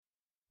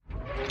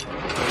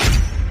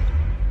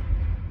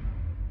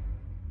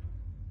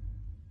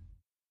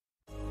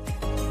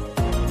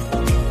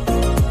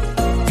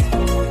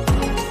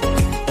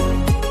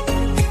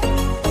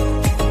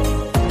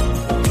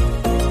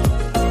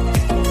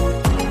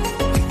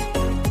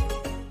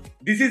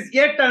This is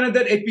yet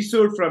another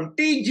episode from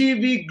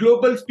TGV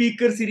Global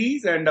Speaker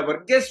Series, and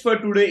our guest for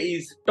today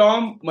is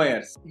Tom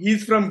Meyers. He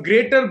is from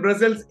Greater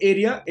Brussels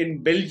area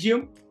in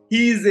Belgium.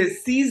 He is a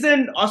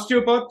seasoned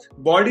osteopath,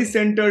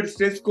 body-centered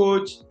stress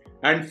coach,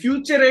 and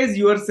Futurize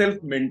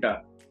Yourself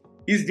mentor.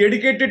 He is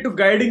dedicated to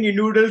guiding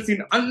individuals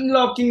in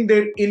unlocking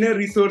their inner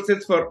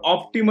resources for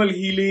optimal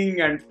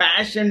healing and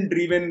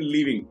passion-driven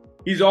living.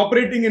 He is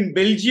operating in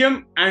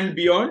Belgium and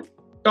beyond.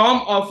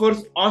 Tom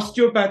offers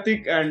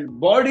osteopathic and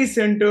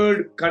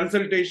body-centered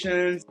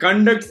consultations,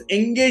 conducts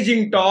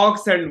engaging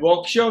talks and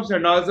workshops,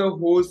 and also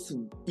hosts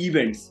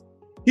events.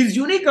 His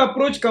unique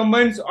approach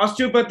combines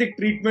osteopathic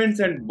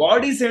treatments and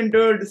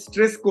body-centered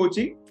stress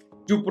coaching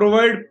to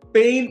provide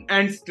pain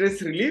and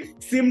stress relief,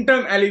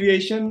 symptom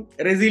alleviation,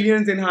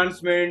 resilience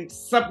enhancement,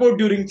 support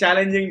during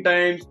challenging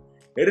times,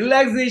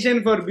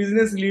 relaxation for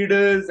business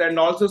leaders, and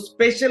also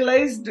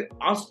specialized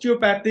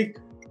osteopathic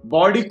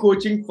body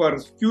coaching for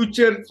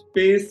future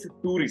space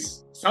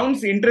tourists.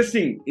 Sounds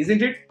interesting,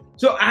 isn't it?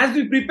 So as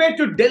we prepare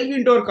to delve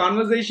into our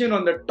conversation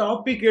on the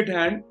topic at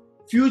hand,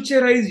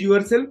 Futurize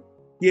Yourself,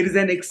 here is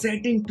an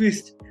exciting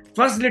twist.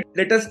 First,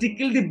 let us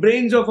tickle the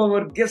brains of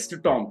our guest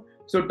Tom.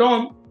 So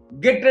Tom,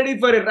 get ready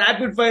for a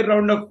rapid fire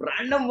round of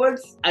random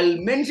words. I'll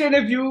mention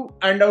a few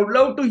and I would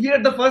love to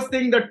hear the first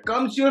thing that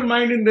comes to your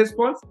mind in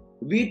response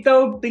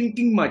without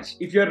thinking much.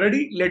 If you're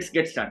ready, let's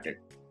get started.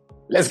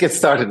 Let's get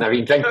started,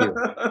 Naveen. Thank you.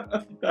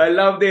 I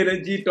love the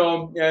energy,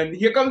 Tom. And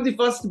here comes the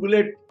first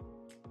bullet.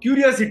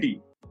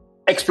 Curiosity.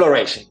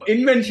 Exploration.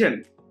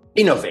 Invention.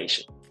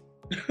 Innovation.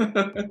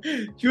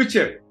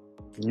 Future.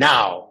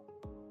 Now.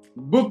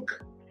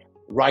 Book.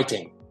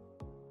 Writing.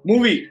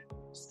 Movie.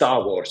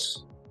 Star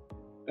Wars.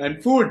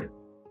 And food.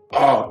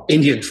 Oh,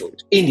 Indian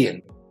food.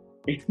 Indian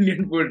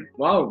food.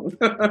 Wow.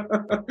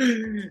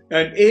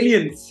 And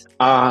aliens.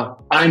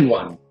 I'm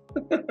one.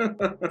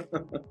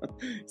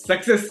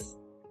 Success.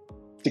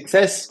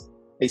 Success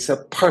is a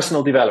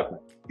personal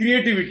development.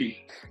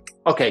 Creativity.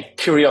 Okay,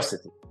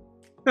 curiosity.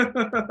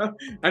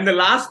 And the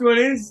last one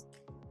is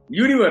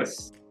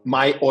universe.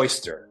 My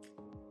oyster.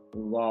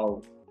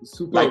 Wow.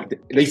 Super.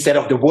 Like they said,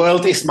 of the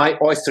world is my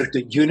oyster,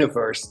 the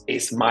universe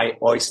is my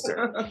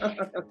oyster.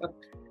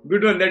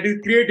 Good one. That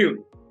is creative.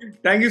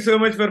 Thank you so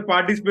much for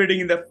participating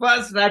in the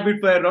first rapid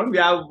fire round. We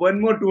have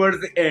one more towards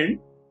the end.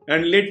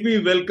 And let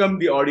me welcome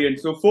the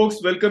audience. So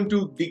folks, welcome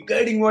to the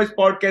Guiding Voice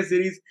podcast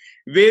series,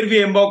 where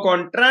we embark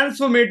on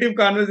transformative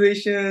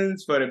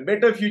conversations for a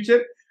better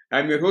future.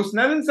 I'm your host,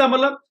 Navin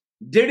Samala,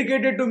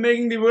 dedicated to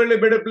making the world a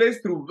better place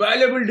through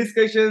valuable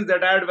discussions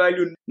that add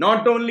value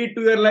not only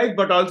to your life,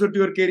 but also to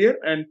your career.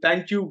 And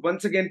thank you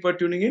once again for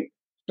tuning in.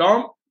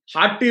 Tom,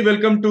 hearty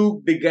welcome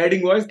to the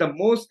Guiding Voice. The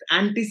most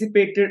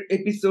anticipated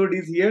episode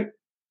is here.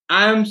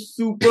 I am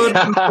super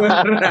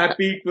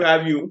happy to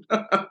have you.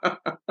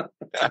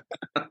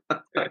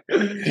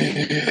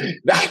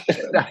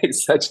 That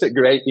is such a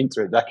great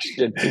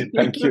introduction.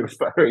 Thank you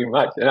very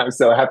much. And I'm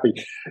so happy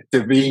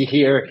to be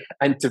here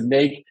and to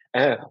make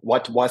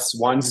what was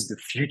once the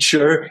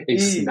future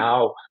is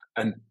now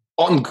an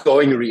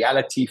ongoing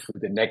reality for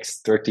the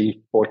next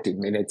 30, 40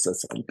 minutes or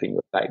something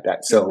like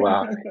that. So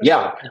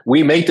yeah,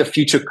 we made the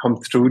future come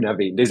through,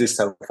 Naveen. This is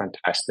so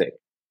fantastic.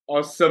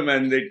 Awesome,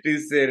 and it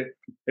is a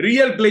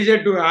real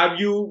pleasure to have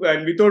you.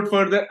 And without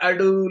further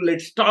ado,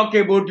 let's talk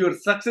about your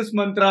success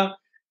mantra.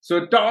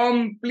 So,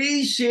 Tom,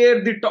 please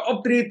share the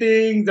top 3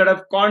 things that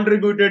have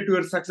contributed to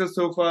your success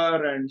so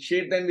far and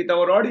share them with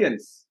our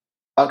audience.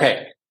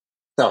 Okay,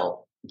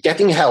 so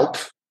getting help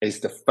is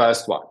the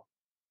first one.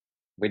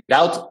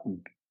 Without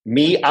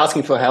me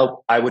asking for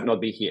help, I would not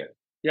be here.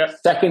 Yeah.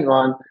 Second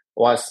one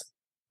was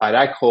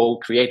I call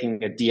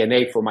creating a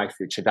DNA for my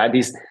future. That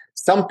is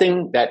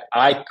something that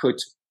I could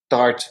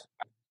start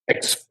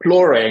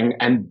exploring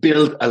and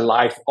build a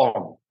life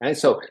on. And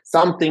so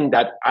something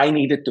that I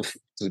needed to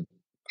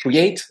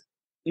create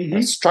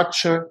a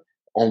structure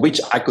on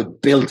which I could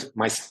build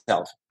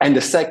myself. And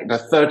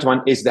the third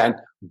one is then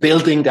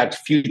building that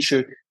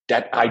future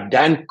that I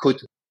then could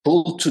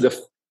pull to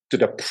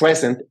the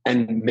present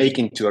and make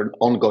into an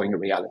ongoing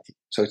reality.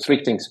 So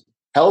 3 things: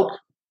 help,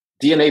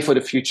 DNA for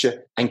the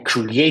future, and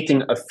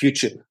creating a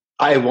future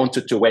I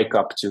wanted to wake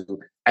up to,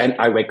 and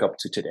I wake up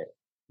to today.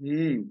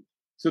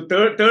 So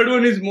third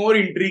one is more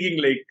intriguing,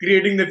 like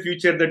creating the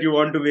future that you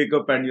want to wake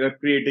up and you are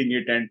creating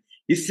it. And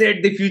he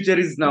said the future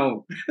is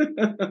now.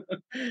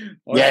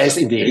 Yes,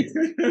 indeed.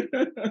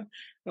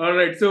 All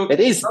right. So it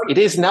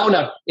is now,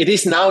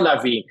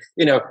 Naveen.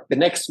 You know, the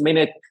next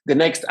minute, the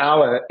next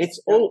hour,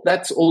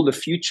 that's all the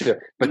future.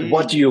 But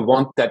what do you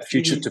want that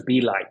future to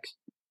be like?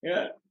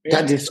 Yeah.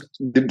 That is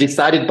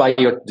decided by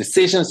your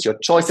decisions, your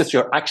choices,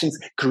 your actions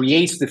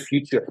creates the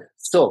future.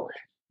 So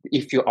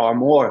if you are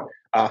more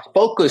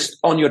focused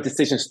on your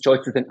decisions,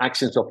 choices, and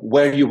actions of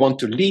where you want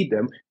to lead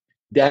them,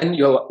 then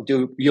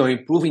you're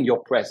improving your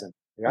present.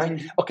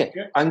 Right? Okay,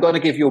 yeah. I'm going to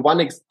give you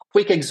one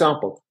quick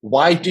example.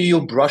 Why do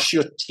you brush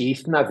your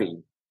teeth,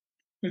 Naveen?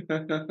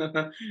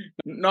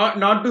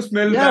 not to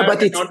smell bad,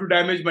 but not to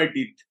damage my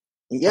teeth.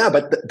 Yeah,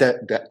 but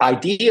the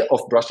idea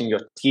of brushing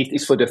your teeth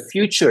is for the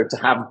future to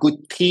have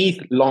good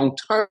teeth long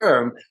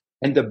term.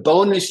 And the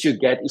bonus you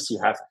get is you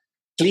have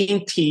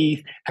clean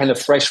teeth and a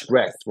fresh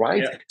breath,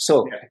 right? Yeah.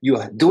 So you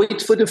do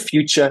it for the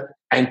future.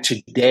 And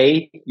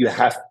today you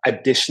have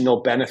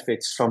additional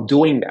benefits from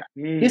doing that.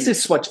 This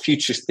is what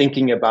Future's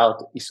thinking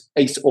about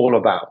is all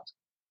about.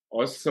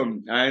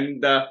 Awesome.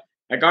 And I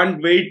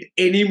can't wait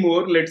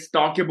anymore. Let's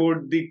talk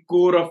about the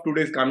core of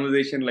today's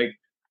conversation, like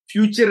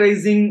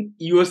futurizing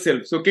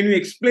yourself. So can you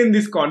explain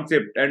this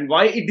concept and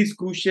why it is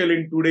crucial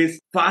in today's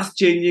fast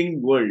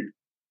changing world?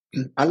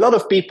 A lot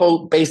of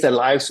people base their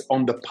lives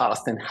on the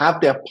past and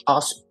have their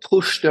past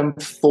push them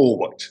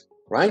forward,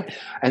 right?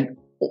 And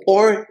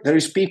or there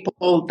is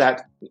people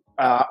that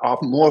are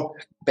more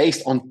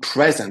based on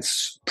present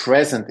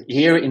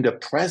here in the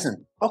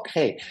present.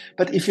 Okay,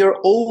 but if you're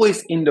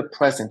always in the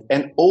present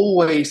and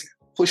always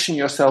pushing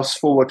yourselves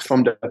forward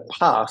from the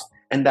past,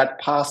 and that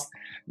past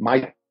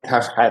might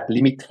have had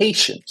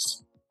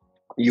limitations.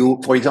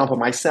 For example,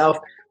 myself,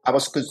 I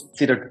was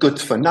considered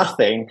good for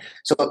nothing.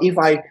 So if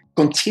I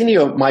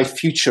continue my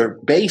future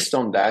based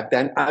on that,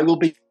 then I will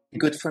be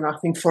good for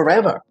nothing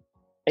forever.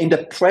 In the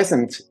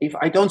present, if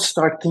I don't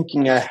start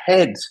thinking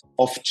ahead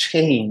of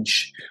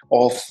change,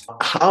 of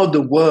how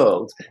the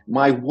world,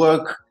 my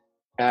work,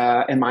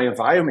 and my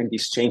environment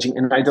is changing,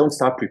 and I don't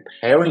start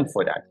preparing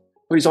for that.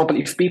 For example,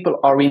 if people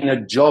are in a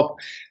job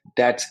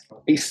that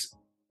is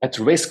at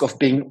risk of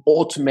being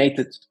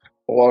automated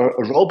or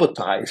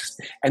robotized,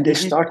 and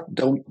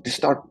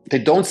they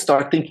don't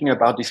start thinking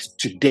about this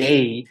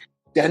today,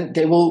 then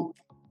they will,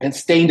 and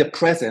stay in the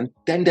present,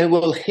 then they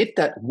will hit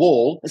that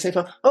wall and say,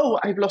 "Oh,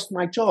 I've lost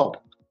my job.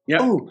 Yeah.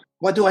 Oh,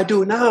 what do I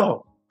do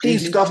now?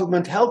 Please,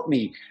 government, help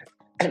me."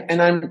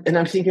 And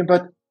I'm thinking,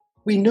 but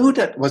we knew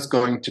that was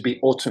going to be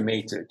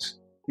automated.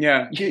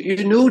 Yeah,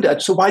 you knew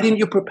that. So why didn't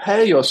you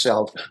prepare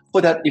yourself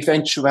for that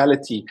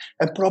eventuality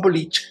and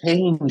probably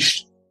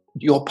change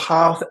your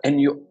path and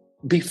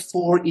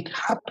before it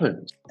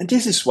happened? And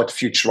this is what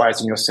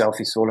futurizing yourself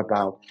is all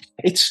about.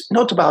 It's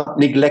not about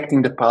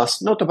neglecting the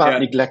past, not about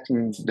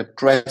neglecting the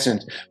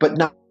present, but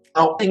now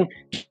in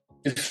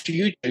the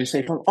future, you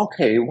say,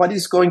 okay, what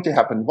is going to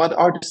happen? What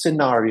are the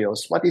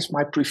scenarios? What is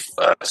my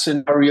preferred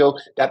scenario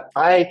that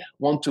I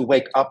want to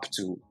wake up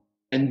to?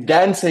 And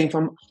then saying,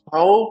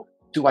 how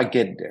do I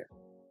get there?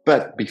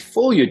 But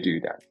before you do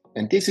that,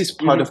 and this is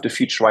part of the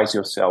futurize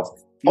yourself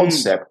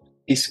concept,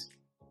 is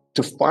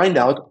to find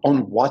out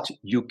on what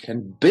you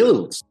can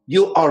build.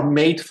 You are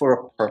made for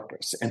a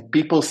purpose. And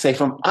people say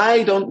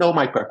I don't know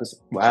my purpose.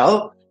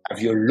 Well,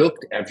 have you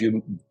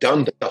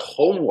done the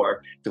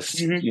homework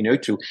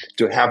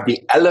to have the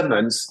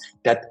elements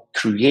that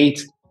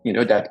create,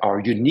 that are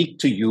unique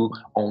to you,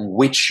 on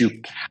which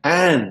you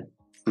can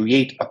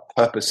create a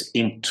purpose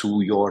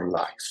into your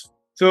life?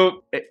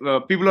 So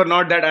people are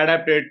not that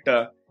adept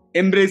at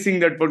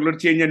embracing that particular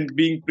change and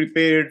being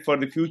prepared for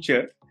the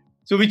future.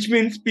 So which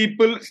means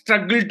people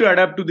struggle to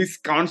adapt to this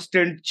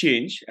constant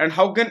change. And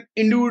how can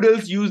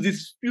individuals use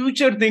this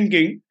future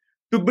thinking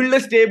to build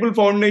a stable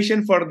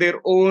foundation for their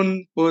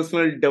own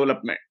personal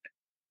development?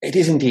 It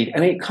is indeed.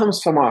 And it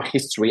comes from our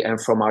history and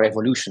from our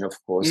evolution, of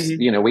course.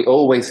 We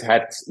always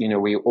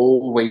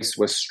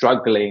were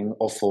struggling,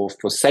 or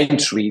for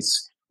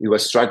centuries, we were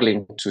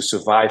struggling to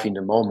survive in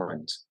the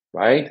moment.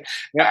 Right?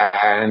 Yeah.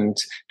 And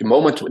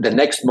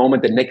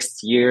the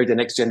next year, the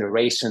next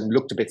generation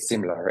looked a bit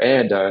similar.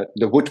 And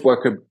the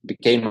woodworker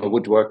became a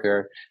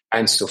woodworker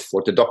and so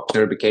forth. The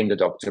doctor became the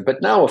doctor.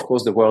 But now, of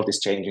course, the world is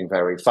changing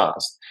very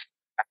fast.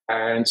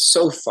 And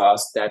so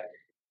fast that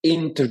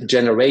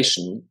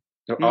intergeneration,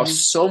 there are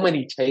so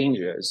many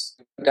changes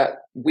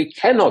that we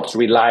cannot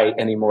rely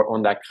anymore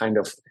on that kind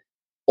of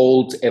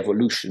old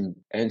evolution.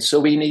 And so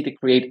we need to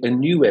create a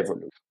new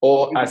evolution,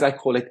 or as I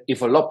call it,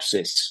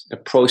 evolopsis, the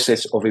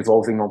process of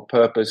evolving on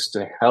purpose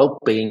to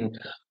helping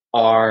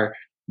our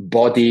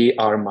body,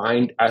 our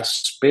mind, our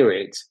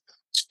spirit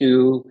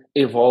to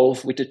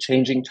evolve with the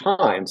changing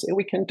times. And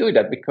we can do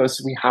that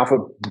because we have a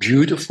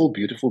beautiful,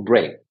 beautiful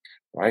brain,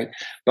 right?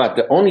 But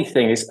the only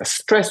thing is a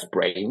stressed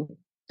brain.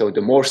 So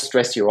the more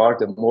stressed you are,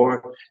 the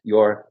more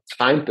your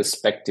time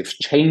perspective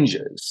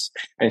changes.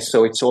 And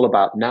so it's all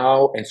about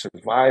now and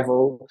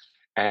survival,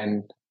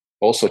 and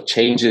also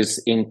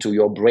changes into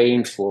your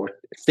brain for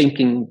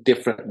thinking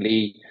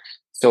differently.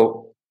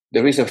 So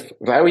there is a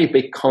very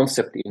big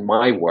concept in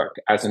my work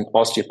as an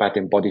osteopath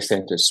and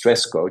body-centered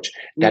stress coach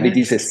that it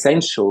is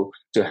essential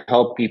to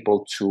help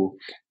people to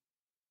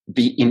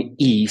be in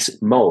ease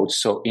mode.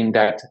 So in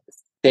that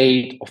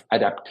state of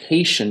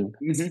adaptation,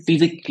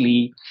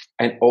 physically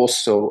and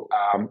also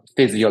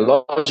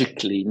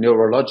physiologically,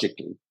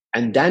 neurologically,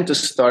 and then to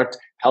start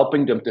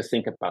helping them to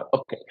think about,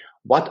 okay,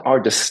 what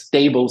are the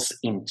stables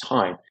in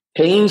time?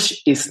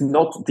 Change is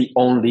not the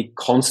only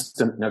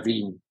constant,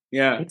 Naveen.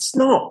 Yeah, it's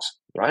not,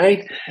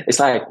 right? It's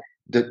like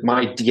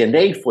my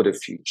DNA for the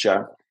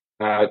future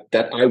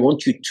that I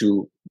want you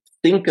to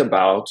think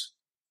about,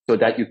 so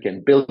that you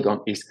can build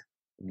on, is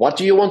what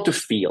do you want to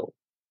feel?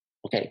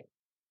 Okay.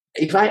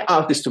 If I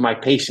ask this to my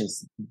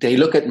patients, they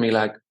look at me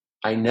like,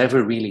 I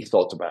never really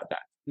thought about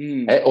that.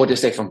 Mm. Or they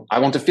say I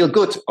want to feel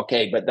good.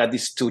 Okay, but that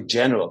is too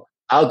general.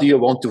 How do you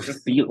want to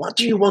feel? What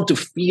do you want to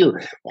feel?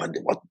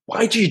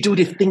 Why do you do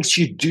the things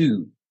you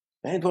do?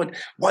 And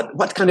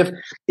what kind of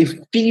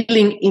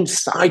feeling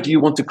inside do you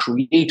want to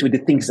create with the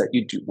things that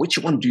you do? Which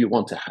one do you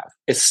want to have?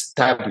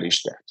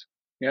 Establish that.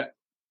 Yeah.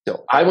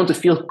 So I want to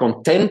feel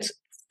content,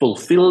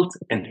 fulfilled,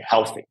 and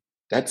healthy.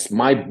 That's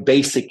my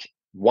basic.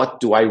 What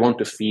do I want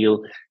to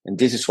feel? And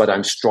this is what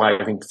I'm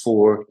striving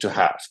for to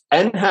have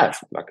and have,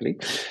 luckily.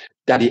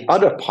 That the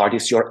other part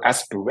is your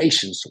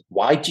aspirations.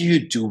 Why do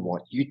you do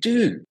what you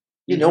do?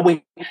 You know,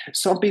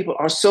 some people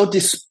are so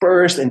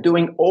dispersed and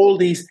doing all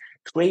these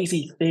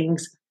crazy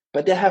things,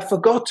 but they have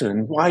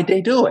forgotten why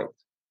they do it.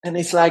 And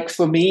it's like,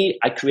 for me,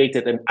 I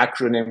created an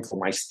acronym for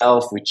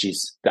myself, which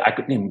is the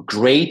acronym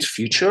GREAT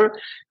Future.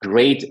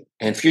 Great,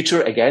 and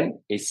future, again,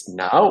 is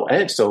now.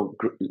 So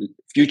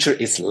future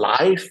is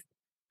life.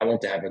 I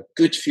want to have a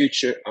good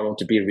future. I want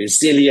to be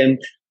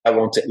resilient. I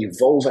want to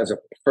evolve as a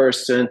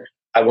person.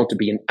 I want to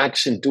be in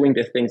action, doing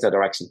the things that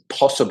are actually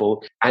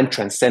possible and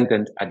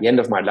transcendent at the end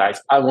of my life.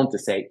 I want to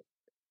say,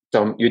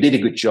 Tom, you did a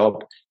good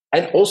job.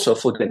 And also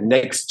for the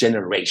next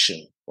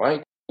generation,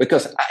 right?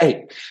 Because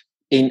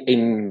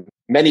in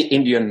many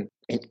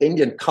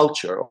Indian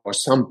culture, or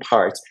some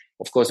parts,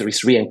 of course, there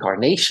is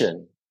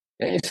reincarnation.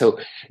 And so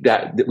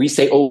that we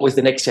say always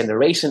the next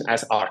generation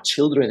as our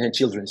children and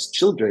children's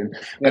children.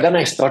 But then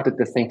I started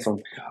to think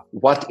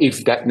what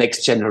if that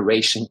next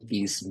generation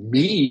is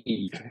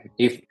me?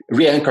 If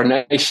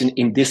reincarnation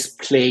in this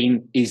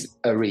plane is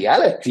a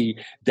reality,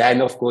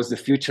 then of course the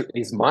future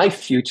is my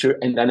future.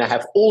 And then I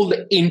have all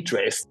the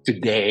interest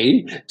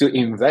today to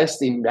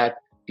invest in that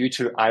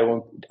future I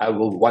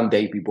will one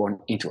day be born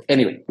into.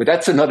 Anyway, but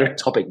that's another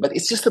topic. But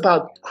it's just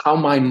about how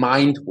my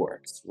mind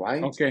works,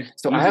 right? Okay.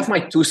 So I have my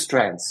two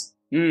strands.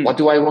 What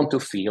do I want to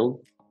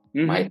feel?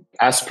 My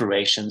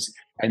aspirations.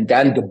 And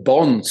then the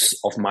bonds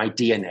of my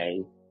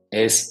DNA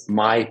is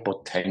my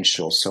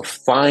potential. So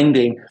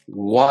finding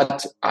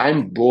what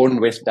I'm born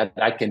with that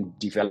I can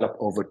develop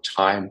over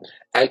time.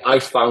 And I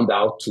found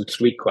out through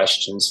 3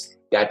 questions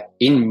that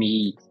in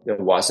me there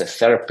was a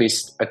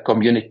therapist, a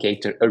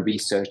communicator, a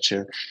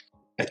researcher,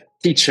 a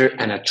teacher,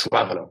 and a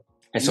traveler.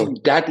 And so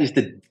that is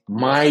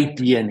my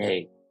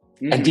DNA.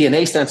 And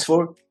DNA stands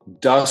for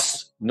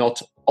does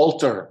not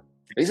alter.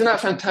 Isn't that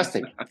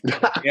fantastic?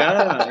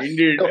 Yeah,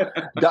 indeed.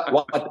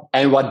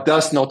 What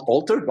does not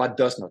alter, what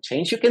does not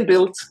change, you can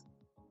build.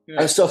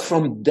 Yeah. And so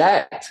from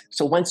that,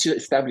 so once you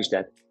establish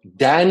that,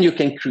 then you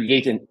can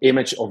create an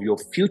image of your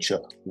future.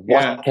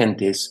 What can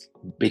this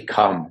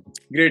become?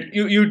 Great.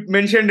 You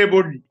mentioned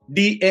about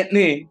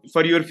DNA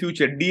for your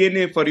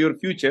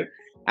future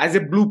as a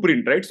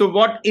blueprint, right? So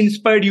what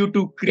inspired you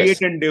to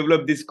create and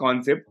develop this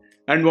concept,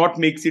 and what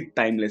makes it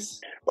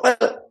timeless? Well,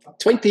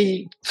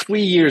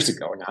 23 years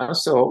ago now.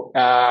 So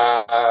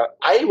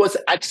I was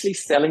actually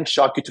selling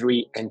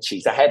charcuterie and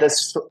cheese. I had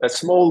a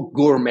small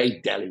gourmet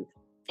deli.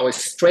 I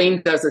was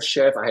trained as a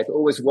chef. I had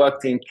always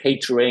worked in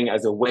catering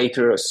as a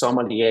waiter, a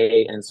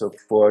sommelier, and so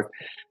forth.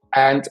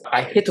 And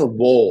I hit a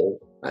wall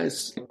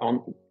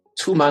on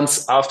 2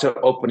 months after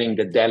opening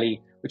the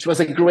deli, which was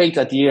a great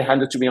idea,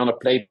 handed to me on a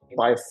plate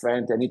by a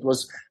friend. And it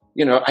was,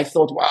 I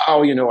thought,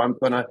 wow, I'm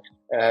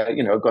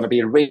going to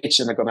be rich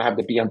and I'm going to have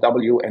the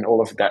BMW and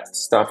all of that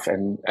stuff.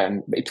 And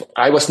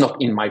I was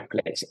not in my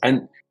place.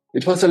 And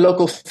it was a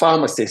local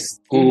pharmacist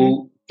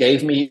who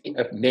gave me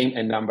a name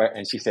and number.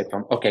 And she said,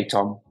 okay,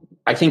 Tom,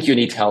 I think you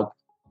need help.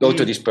 Go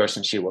to this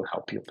person. She will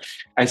help you.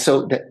 And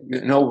so,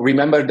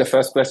 remember the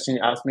first question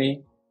you asked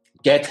me?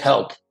 Get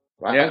help,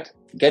 right? Yeah.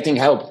 Getting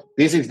help.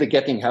 This is the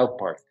getting help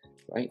part,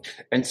 right?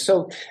 And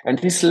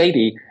this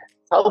lady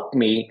helped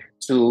me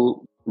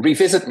to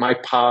revisit my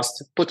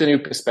past, put a new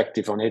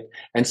perspective on it.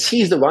 And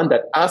she's the one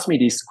that asked me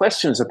these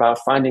questions about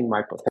finding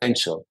my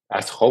potential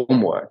as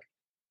homework.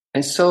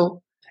 And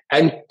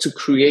to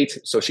create,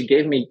 so she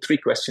gave me 3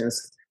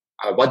 questions.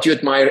 What do you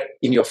admire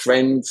in your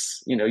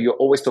friends? You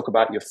always talk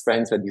about your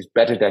friends that is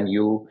better than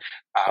you.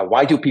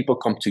 Why do people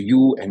come to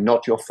you and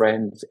not your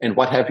friends? And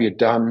what have you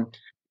done?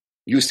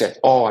 You said,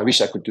 I wish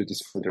I could do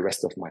this for the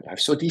rest of my life.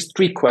 So these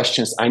 3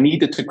 questions, I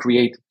needed to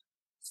create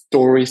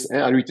stories,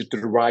 and I needed to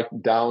write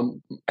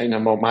down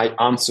my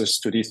answers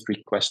to these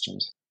 3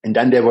 questions. And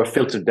then they were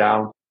filtered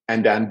down.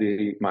 And then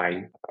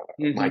my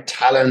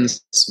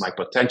talents, my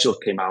potential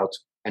came out.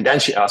 And then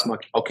she asked me,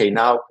 okay,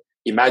 now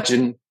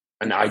imagine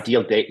an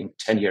ideal day in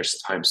 10 years'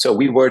 time. So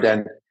we were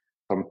then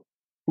from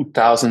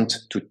 2000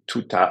 to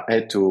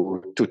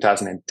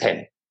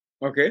 2010.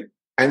 Okay.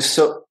 And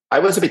so I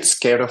was a bit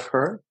scared of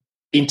her,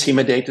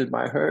 intimidated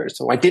by her.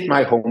 So I did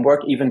my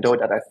homework, even though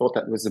that I thought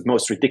that was the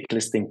most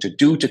ridiculous thing to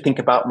do, to think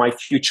about my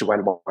future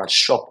when my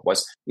shop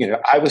was,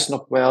 I was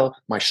not well,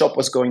 my shop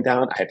was going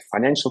down, I had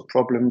financial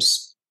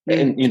problems,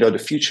 and, the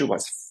future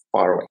was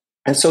far away.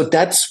 And so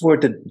that's where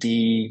the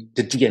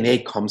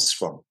DNA comes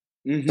from.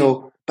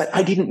 So, but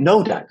I didn't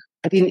know that.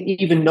 I didn't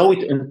even know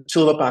it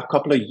until about a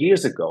couple of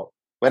years ago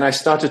when I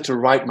started to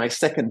write my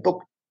second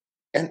book.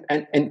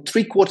 And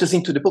 3 quarters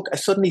into the book, I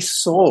suddenly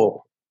saw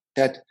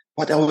that,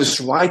 what I was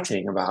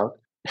writing about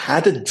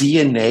had a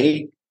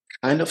DNA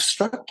kind of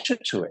structure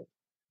to it.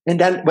 And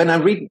then when I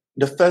read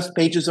the first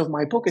pages of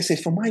my book, I say,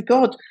 "For my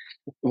God,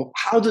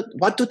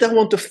 what do I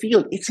want to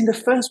feel? It's in the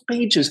first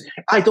pages.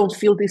 I don't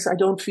feel this. I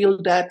don't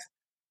feel that.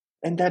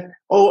 And that,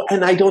 oh,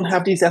 and I don't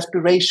have these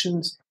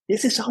aspirations."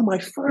 This is how my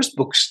first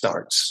book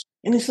starts.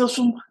 And it's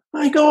also,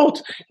 my God,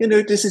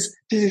 this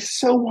is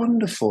so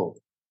wonderful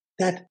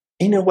that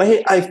in a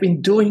way I've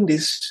been doing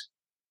this,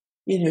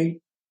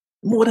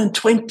 more than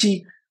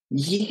 20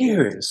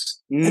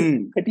 years.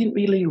 And I didn't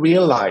really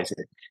realize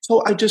it.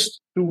 So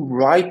through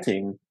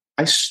writing,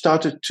 I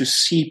started to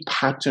see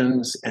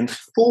patterns and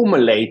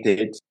formulate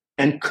it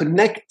and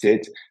connect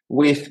it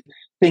with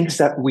things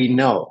that we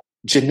know.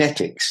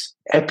 Genetics,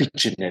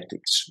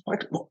 epigenetics.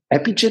 What?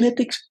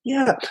 Epigenetics?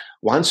 Yeah.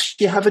 Once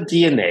you have a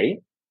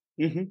DNA,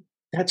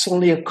 that's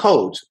only a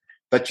code.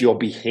 But your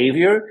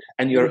behavior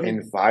and your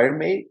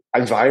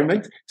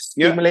environment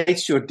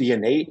stimulates your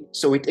DNA,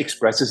 so it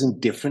expresses in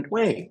different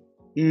way.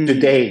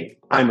 Today,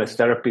 I'm a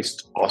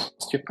therapist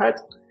osteopath,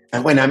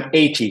 and when I'm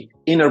 80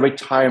 in a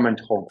retirement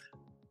home,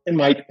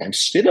 I'm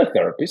still a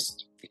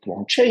therapist. It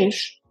won't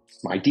change.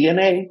 It's my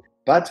DNA,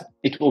 but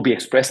it will be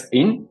expressed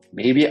in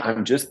maybe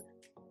I'm just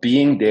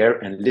being there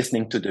and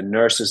listening to the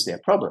nurses, their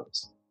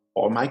problems,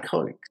 or my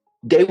colleagues.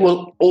 They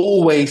will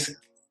always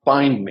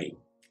find me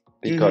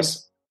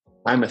because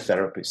I'm a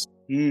therapist.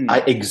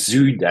 I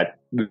exude that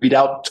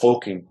without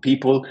talking.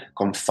 People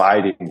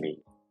confide in me.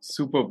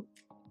 Super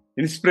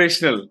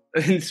inspirational,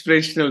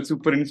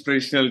 super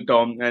inspirational,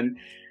 Tom. And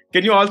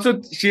can you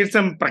also share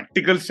some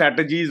practical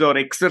strategies or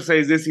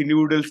exercises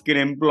individuals can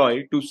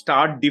employ to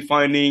start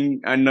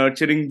defining and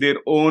nurturing their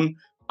own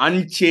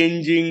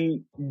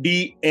unchanging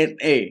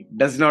DNA,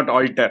 does not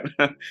alter,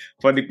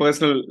 for the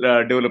personal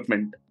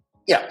development?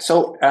 Yeah.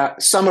 So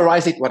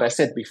summarize it what I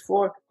said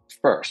before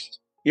first.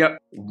 Yeah.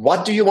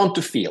 What do you want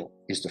to feel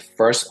is the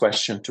first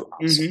question to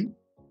ask.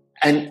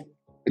 And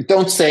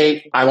don't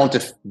say, I want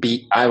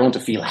to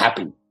feel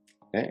happy.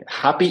 Okay?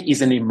 Happy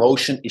is an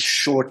emotion, is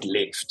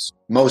short-lived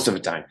most of the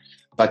time.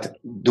 But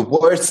the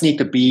words need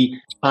to be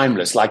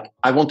timeless. Like,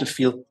 I want to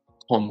feel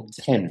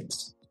content.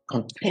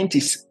 Content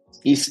is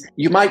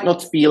you might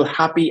not feel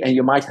happy and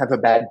you might have a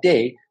bad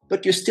day,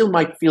 but you still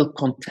might feel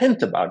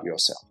content about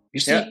yourself. You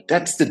see,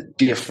 that's the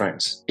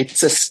difference.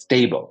 It's a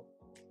stable.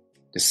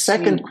 The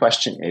second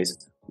question is,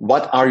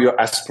 what are your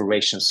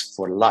aspirations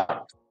for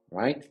life,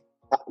 right?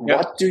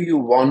 What do you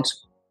want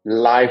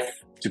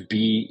life to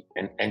be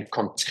and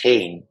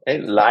contain?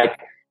 Like,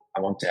 I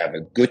want to have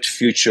a good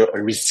future,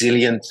 a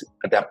resilient,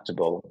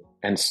 adaptable.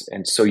 And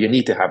so you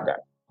need to have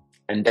that.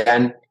 And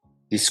then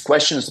these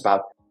questions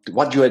about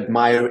what you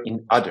admire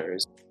in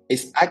others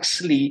is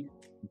actually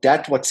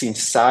that what's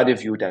inside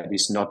of you that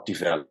is not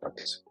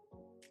developed.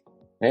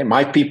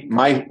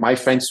 My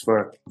friends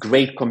were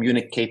great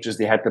communicators.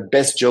 They had the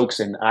best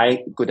jokes, and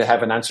I could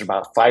have an answer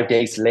about 5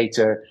 days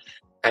later.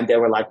 And they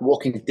were like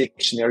walking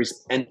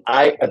dictionaries, and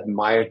I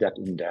admired that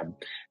in them.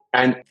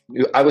 And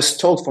I was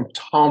told from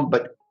Tom,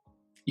 but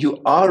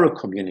you are a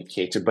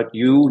communicator, but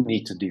you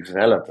need to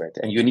develop it,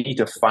 and you need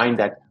to find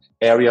that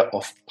area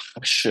of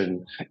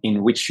passion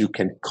in which you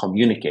can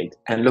communicate.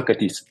 And look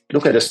at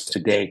us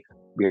today.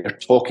 We are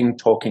talking,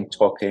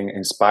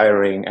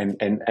 inspiring,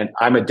 and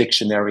I'm a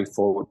dictionary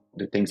for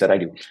the things that I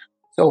do.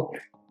 So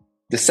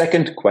the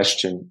second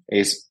question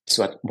is,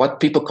 what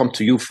people come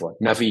to you for?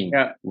 Naveen,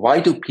 why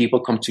do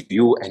people come to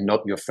you and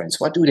not your friends?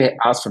 What do they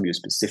ask from you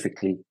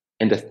specifically?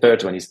 And the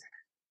third one is,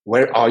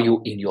 where are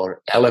you in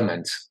your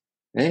element?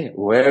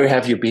 Where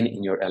have you been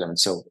in your element?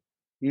 So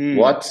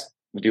what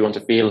do you want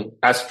to feel?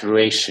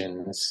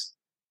 Aspirations,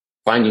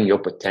 finding your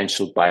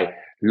potential by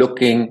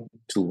looking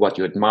to what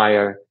you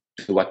admire,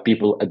 to what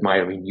people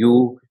admire in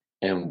you,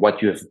 and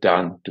what you have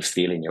done to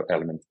feel in your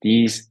element.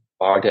 These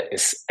are the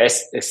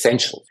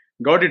essentials.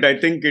 Got it. I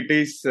think it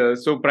is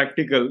so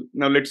practical.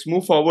 Now let's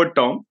move forward,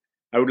 Tom.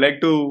 I would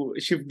like to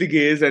shift the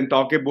gaze and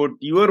talk about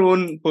your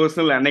own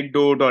personal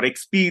anecdote or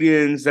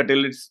experience that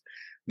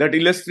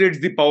illustrates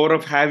the power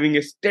of having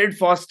a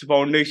steadfast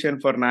foundation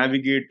for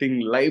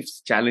navigating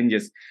life's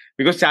challenges.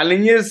 Because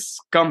challenges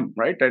come,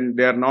 right? And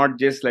they are not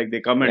just like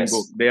they come and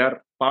go. They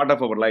are part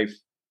of our life.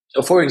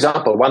 So, for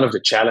example, one of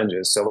the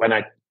challenges, so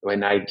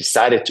when I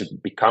decided to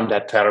become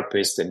that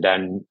therapist, and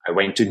then I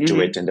went into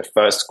it, and the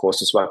first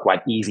courses were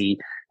quite easy,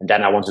 and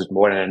then I wanted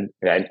more, and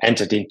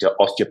entered into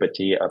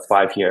osteopathy, a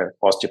 5-year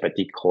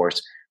osteopathy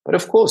course. But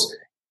of course,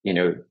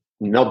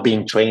 not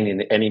being trained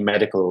in any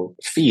medical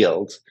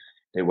field,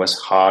 it was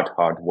hard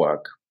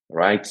work,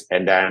 right?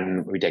 And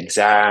then with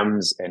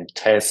exams and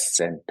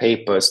tests and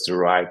papers to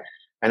write.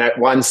 And at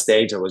one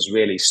stage, I was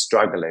really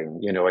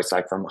struggling. It's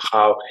like from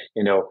how,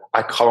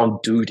 I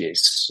can't do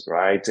this,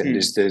 right? And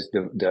there's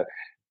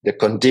the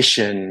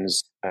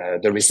conditions,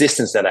 the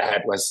resistance that I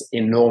had was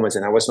enormous,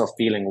 and I was not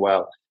feeling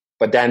well.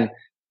 But then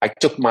I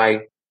took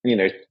my,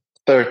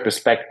 third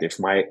perspective,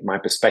 my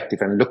perspective,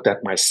 and looked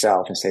at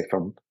myself and said,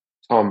 from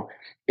Tom,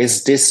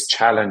 is this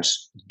challenge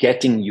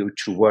getting you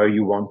to where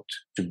you want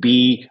to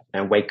be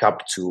and wake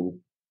up to?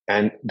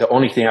 And the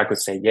only thing I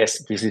could say,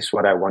 yes, this is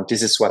what I want.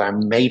 This is what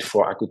I'm made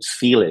for. I could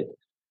feel it.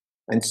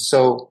 And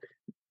so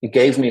it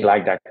gave me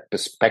like that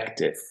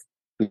perspective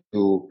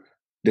to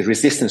the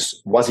resistance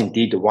was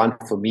indeed the one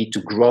for me to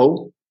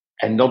grow,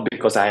 and not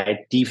because I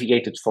had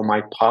deviated from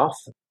my path.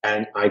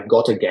 And I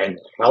got again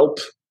help.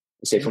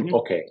 Say from,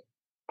 okay,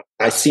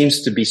 I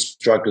seems to be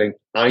struggling.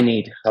 I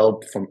need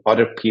help from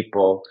other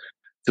people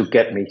to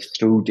get me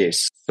through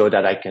this so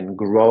that I can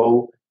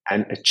grow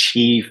and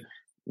achieve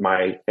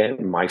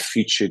my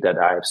future that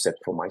I have set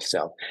for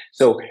myself.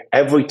 So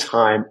every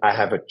time I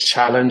have a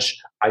challenge,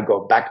 I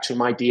go back to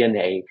my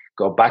DNA,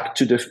 go back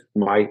to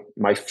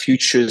my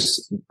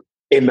future's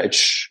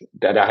image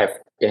that I have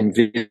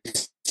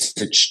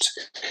envisaged.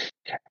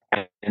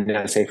 And then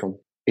I say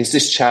is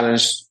this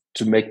challenge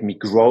to make me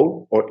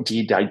grow, or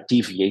did I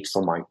deviate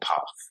from my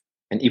path?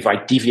 And if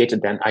I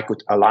deviated, then I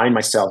could align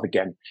myself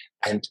again.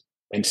 And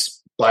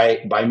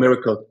by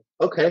miracle,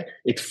 okay,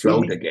 it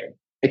flowed again.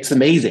 It's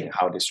amazing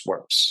how this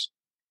works.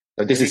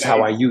 So this is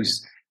how I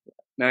use.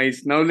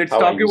 Nice. Now let's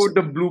talk about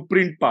the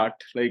blueprint part.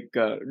 Like,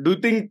 do you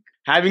think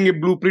having a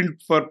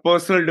blueprint for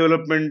personal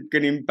development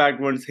can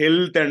impact one's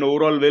health and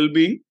overall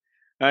well-being?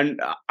 And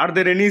are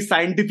there any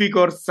scientific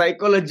or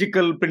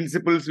psychological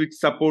principles which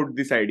support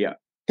this idea?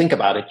 Think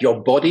about it.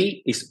 Your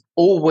body is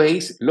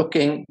always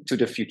looking to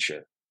the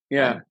future.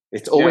 Yeah.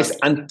 It's always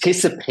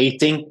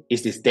anticipating,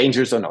 is this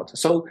dangerous or not?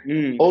 So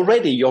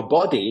already your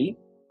body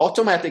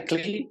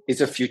automatically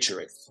is a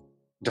futurist,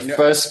 the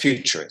first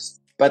futurist.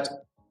 But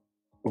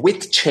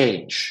with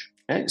change,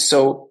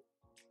 so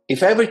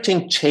if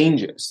everything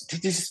changes,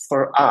 this is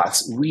for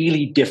us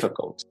really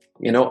difficult.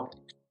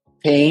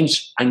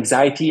 Change,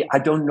 anxiety, I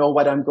don't know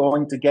what I'm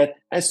going to get.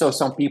 And so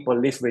some people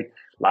live with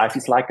life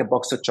is like a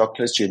box of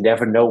chocolates. You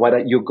never know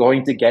what you're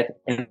going to get.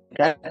 And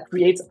that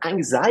creates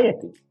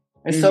anxiety.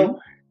 And so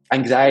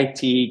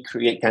anxiety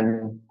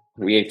can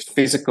create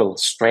physical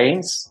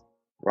strains,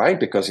 right?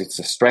 Because it's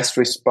a stress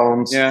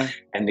response,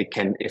 and it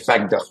can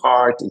affect the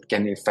heart. It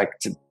can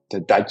affect the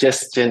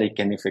digestion. It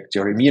can affect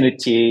your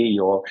immunity,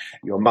 your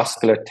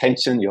muscular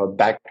tension, your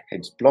back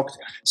is blocked.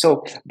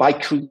 So by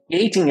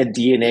creating a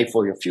DNA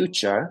for your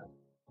future,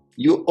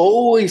 you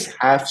always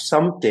have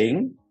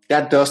something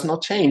that does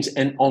not change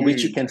and on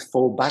which you can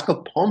fall back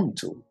upon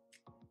to.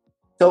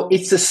 So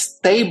it's a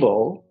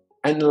stable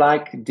and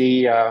like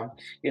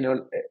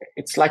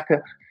it's like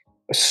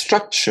a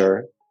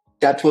structure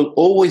that will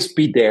always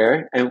be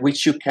there and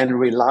which you can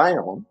rely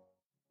on.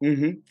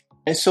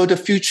 And so the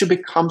future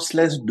becomes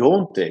less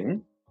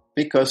daunting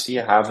because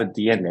you have a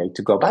DNA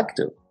to go back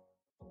to.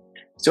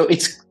 So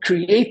it's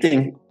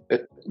creating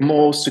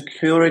more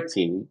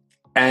security,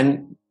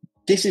 and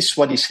this is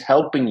what is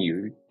helping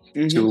you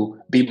to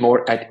be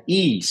more at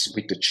ease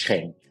with the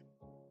change.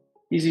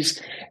 This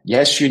is,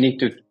 yes, you need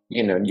to,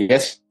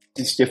 yes,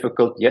 it's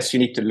difficult. Yes, you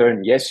need to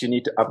learn. Yes, you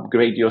need to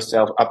upgrade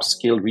yourself,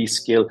 upskill,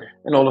 reskill,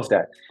 and all of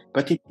that.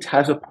 But it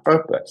has a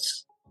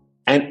purpose.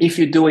 And if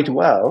you do it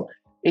well,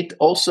 it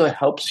also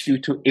helps you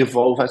to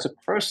evolve as a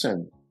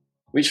person,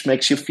 which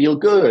makes you feel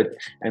good.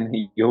 And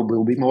you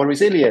will be more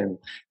resilient.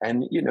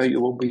 And,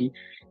 you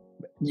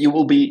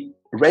will be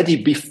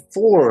ready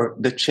before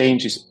the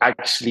change is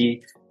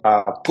actually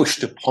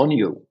pushed upon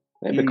you.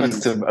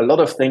 Because a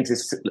lot of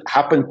things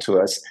happen to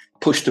us,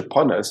 pushed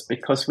upon us,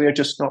 because we are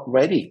just not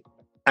ready.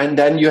 And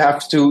then you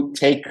have to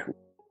take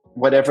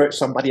whatever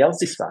somebody else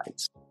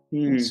decides.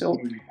 So,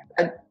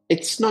 and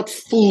it's not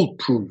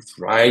foolproof,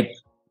 right?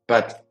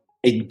 But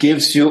it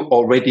gives you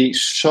already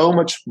so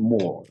much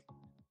more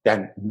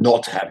than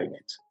not having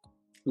it.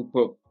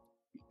 Super.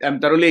 I'm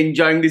thoroughly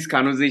enjoying this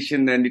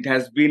conversation, and it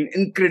has been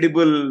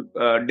incredible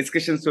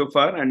discussion so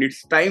far. And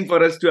it's time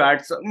for us to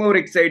add some more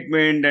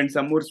excitement and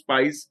some more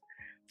spice.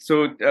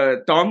 So,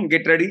 Tom,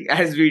 get ready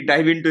as we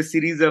dive into a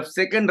series of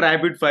second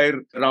rapid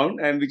fire round,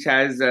 and which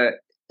has a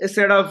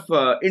set of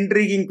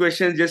intriguing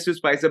questions just to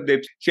spice up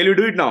the. Shall we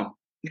do it now?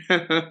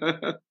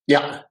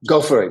 Yeah,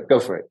 go for it.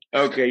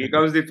 Okay, here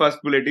comes the first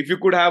bullet. If you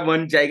could have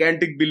one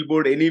gigantic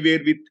billboard anywhere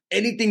with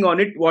anything on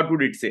it, what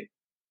would it say?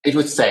 It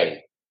would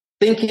say,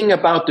 thinking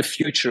about the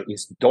future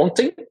is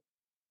daunting,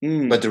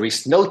 but there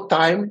is no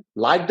time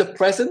like the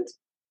present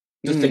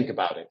to think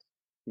about it.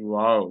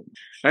 Wow.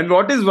 And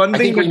what is one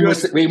thing?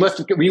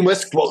 We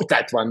must quote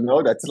that one.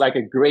 No, that's like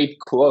a great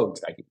quote.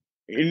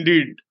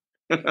 Indeed.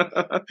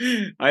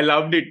 I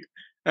loved it.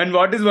 And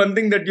what is one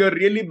thing that you're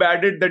really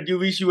bad at that you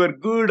wish you were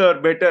good or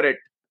better at?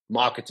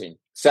 Marketing,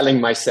 selling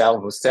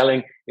myself, or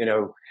selling,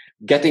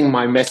 getting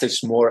my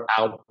message more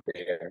out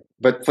there.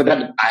 But for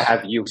that, I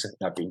have used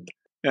Naveen.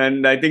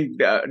 And I think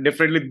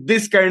definitely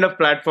this kind of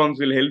platforms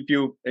will help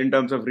you in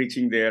terms of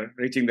reaching the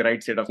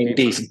right set of people.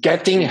 Indeed.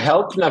 Getting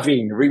help,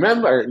 Naveen.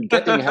 Remember,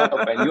 getting help.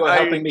 And you are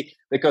helping me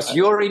because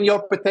you're in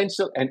your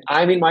potential and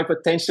I'm in my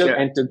potential.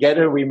 Yeah. And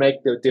together we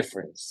make the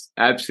difference.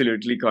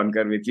 Absolutely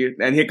concur with you.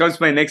 And here comes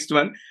my next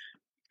one.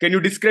 Can you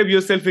describe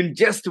yourself in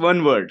just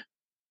one word?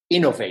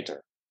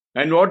 Innovator.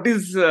 And what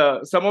is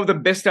some of the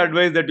best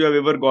advice that you have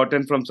ever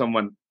gotten from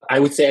someone? I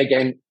would say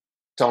again,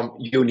 Tom,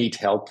 you need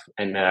help.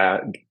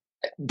 And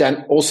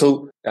then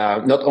also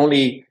not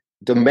only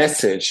the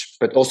message,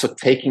 but also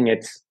taking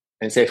it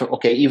and say,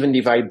 okay, even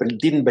if I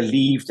didn't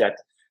believe that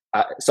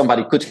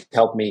somebody could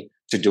help me,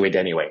 to do it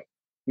anyway.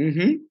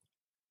 Mm-hmm.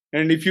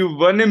 And if you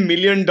won $1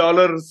 million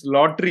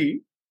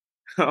lottery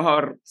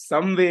or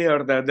some way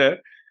or the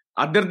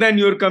other than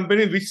your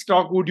company, which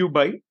stock would you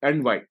buy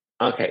and why?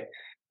 Okay.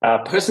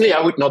 Personally,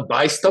 I would not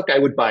buy stock. I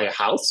would buy a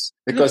house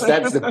because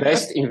that's the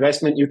best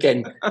investment you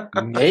can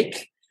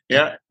make.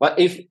 Yeah. But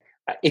if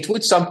it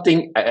would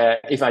something,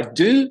 if I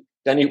do,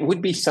 then it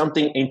would be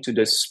something into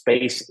the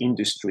space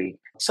industry.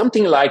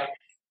 Something like,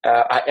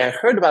 I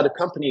heard about a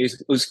company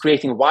who's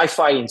creating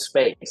Wi-Fi in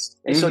space,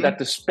 and so that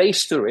the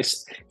space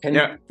tourists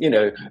can,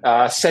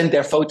 send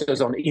their photos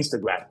on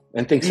Instagram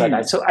and things like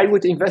that. So I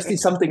would invest in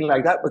something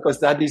like that because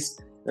that is,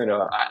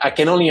 I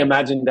can only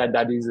imagine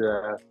that is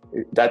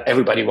that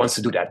everybody wants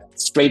to do that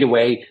straight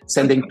away,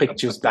 sending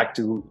pictures back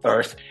to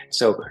Earth.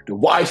 So the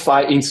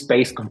Wi-Fi in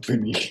space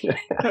company.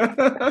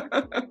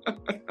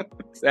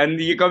 And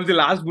here comes the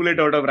last bullet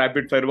out of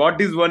rapid fire. What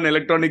is one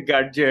electronic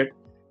gadget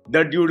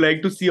that you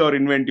like to see or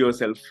invent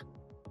yourself?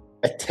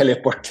 A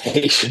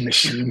teleportation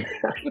machine.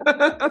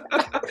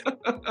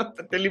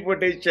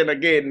 Teleportation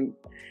again.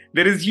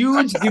 There is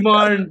huge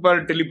demand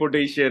for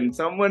teleportation.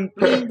 Someone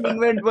please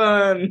invent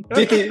one.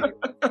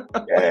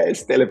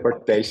 Yes,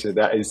 teleportation.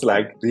 That is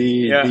like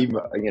teaching,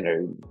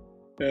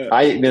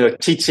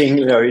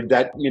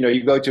 that,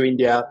 you go to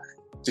India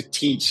to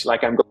teach,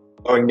 like I'm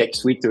going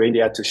next week to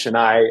India to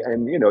Chennai,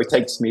 and it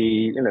takes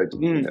me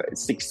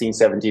 16,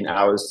 17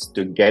 hours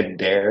to get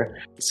there.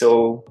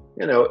 So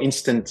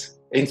instant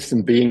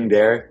being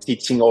there,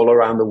 teaching all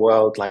around the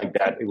world like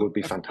that, it would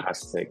be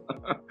fantastic.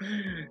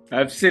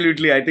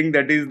 Absolutely. I think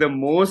that is the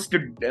most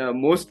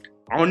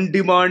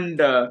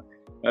on-demand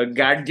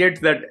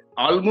gadgets that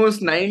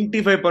almost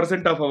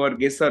 95% of our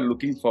guests are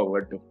looking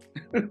forward to.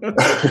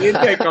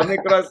 I come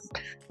across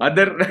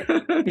other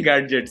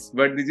gadgets,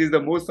 but this is the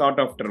most sought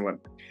after one.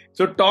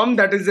 So Tom,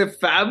 that is a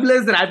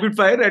fabulous rapid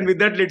fire, and with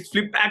that, let's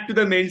flip back to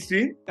the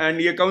mainstream. And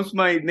here comes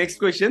my next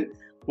question.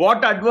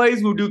 What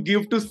advice would you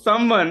give to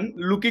someone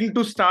looking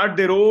to start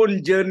their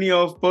own journey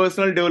of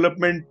personal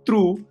development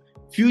through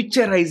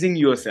futurizing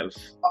yourself?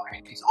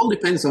 It all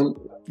depends on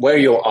where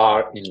you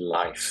are in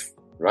life,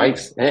 right?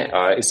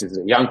 Is it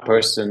a young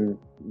person,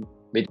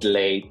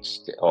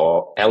 middle-aged,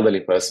 or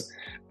elderly person?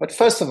 But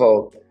first of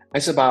all,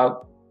 it's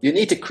about you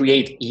need to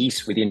create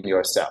ease within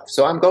yourself.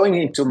 So I'm going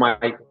into my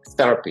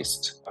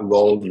therapist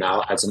role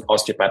now as an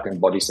osteopath and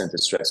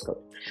body-centered stress coach.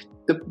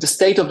 The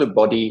state of the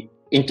body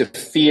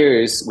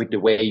interferes with the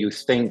way you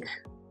think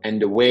and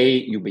the way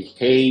you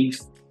behave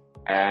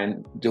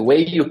and the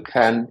way you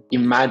can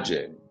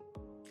imagine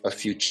a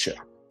future.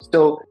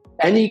 So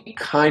any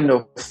kind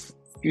of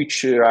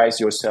futurize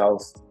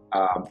yourself,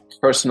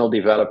 personal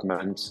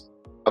development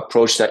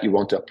approach that you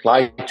want to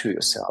apply to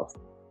yourself,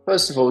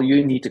 first of all,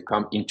 you need to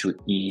come into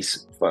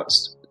ease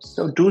first.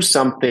 So do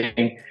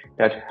something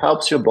that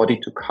helps your body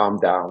to calm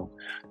down,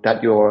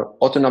 that your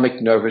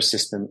autonomic nervous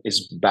system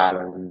is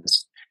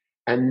balanced,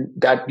 and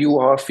that you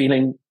are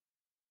feeling,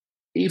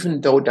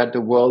 even though that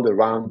the world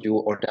around you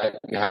or that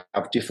you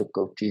have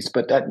difficulties,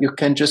 but that you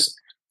can just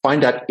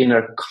find that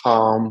inner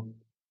calm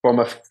from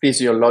a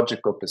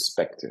physiological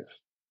perspective.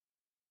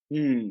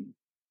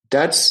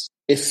 That's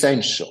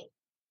essential.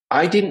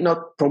 I did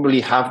not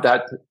probably have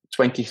that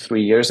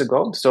 23 years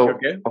ago. So,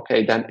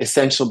 okay, then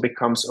essential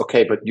becomes,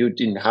 okay, but you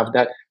didn't have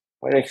that.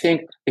 But I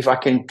think if I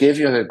can give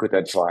you a good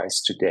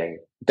advice today,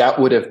 that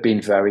would have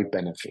been very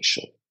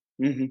beneficial.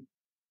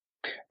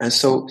 And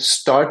so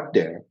start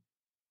there.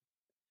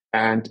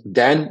 And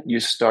then you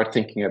start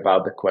thinking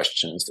about the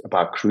questions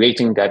about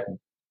creating that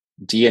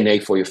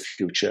DNA for your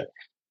future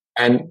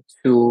and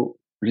to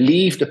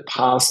leave the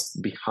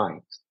past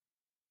behind.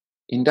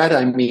 In that,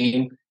 I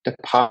mean, the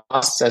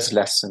past has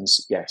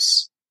lessons,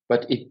 yes,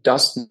 but it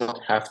does not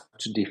have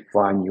to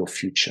define your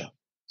future.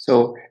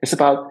 So it's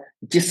about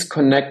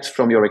disconnect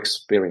from your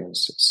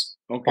experiences.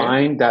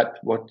 Find that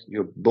what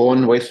you're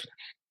born with,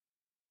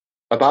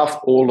 above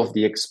all of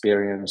the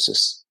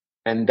experiences,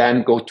 and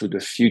then go to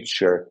the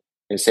future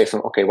and say,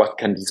 what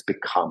can this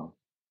become?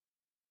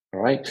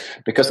 All right?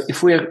 Because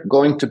if we are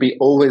going to be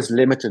always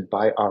limited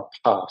by our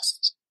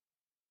past,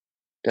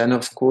 then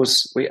of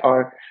course we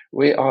are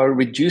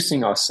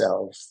reducing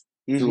ourselves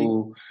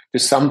to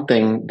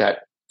something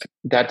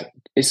that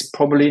is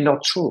probably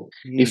not true.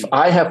 If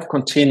I have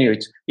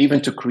continued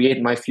even to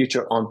create my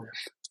future on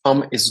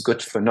Tom is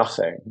good for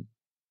nothing,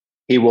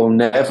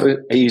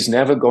 he's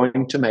never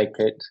going to make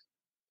it.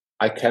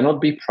 I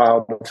cannot be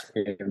proud of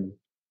him.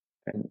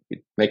 And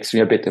it makes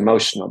me a bit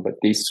emotional, but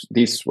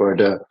these were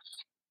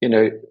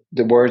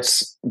the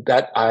words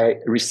that I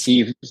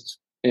received,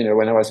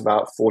 when I was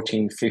about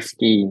 14,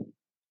 15.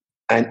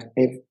 And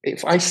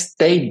if I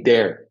stayed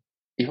there,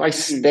 if I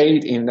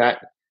stayed in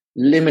that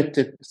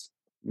limited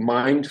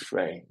mind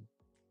frame,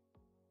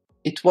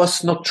 it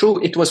was not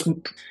true. It was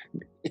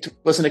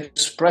an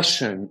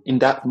expression in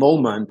that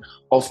moment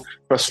of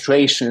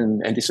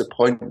frustration and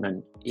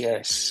disappointment.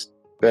 Yes.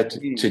 But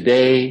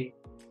today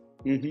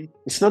Mm-hmm.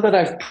 It's not that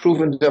I've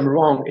proven them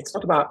wrong. It's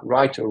not about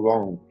right or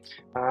wrong.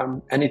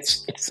 And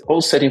it's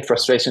all set in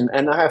frustration.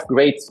 And I have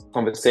great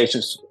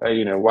conversations.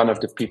 One of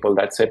the people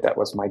that said that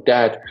was my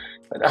dad.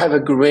 But I have a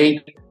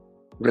great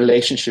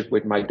relationship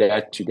with my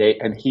dad today,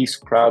 and he's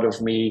proud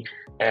of me.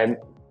 And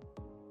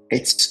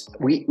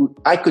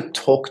I could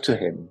talk to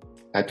him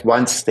at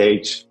one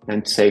stage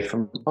and say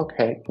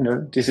okay,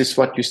 this is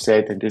what you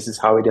said and this is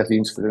how it has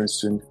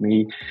influenced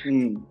me.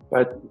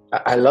 But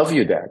I love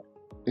you, Dad,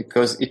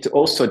 because it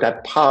also,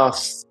 that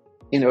past,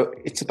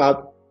 it's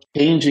about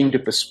changing the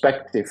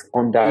perspective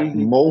on that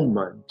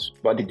moment,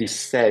 what it is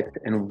said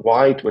and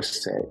why it was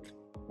said.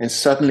 And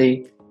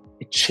suddenly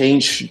it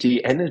changed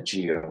the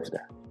energy of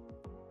that.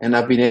 And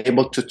I've been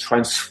able to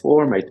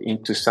transform it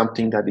into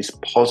something that is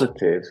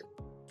positive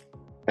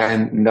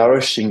and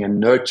nourishing and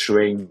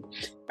nurturing.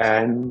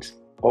 And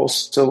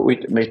also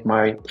with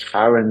my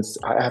parents,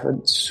 I have a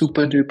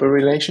super duper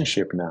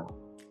relationship now.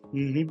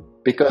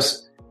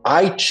 Because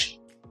I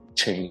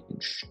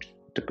changed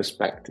the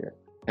perspective.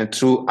 And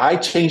through I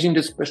changing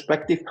this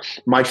perspective,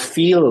 my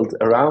field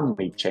around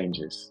me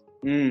changes.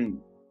 And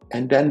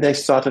then they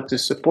started to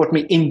support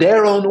me in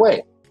their own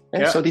way.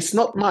 And so it's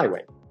not my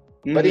way,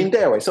 but in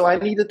their way. So I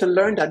needed to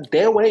learn that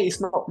their way is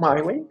not my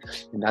way,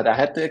 and that I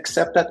had to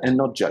accept that and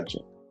not judge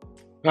it.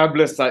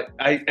 Fabulous.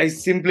 I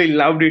simply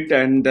loved it,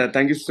 and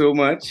thank you so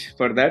much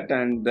for that.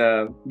 And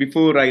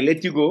before I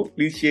let you go,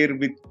 please share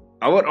with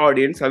our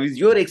audience how is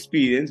your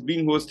experience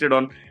being hosted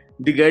on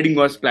the Guiding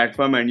Voice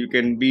platform, and you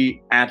can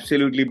be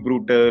absolutely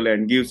brutal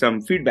and give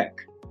some feedback.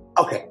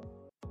 Okay.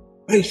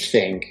 I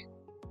think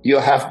you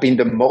have been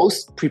the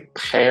most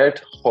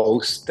prepared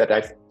host that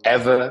I've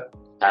ever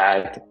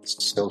had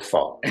so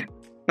far.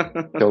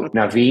 So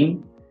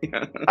Naveen,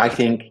 I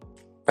think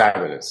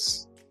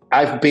fabulous.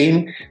 I've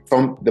been,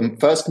 from the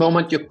first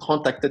moment you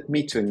contacted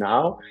me to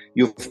now,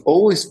 you've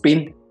always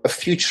been a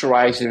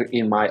futurizer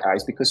in my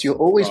eyes, because you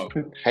always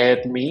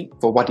prepared me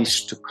for what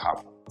is to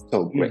come.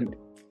 So great.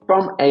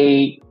 From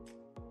a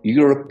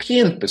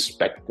European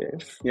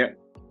perspective,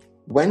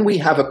 when we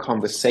have a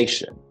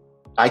conversation,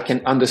 I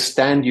can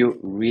understand you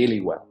really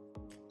well.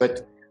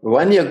 But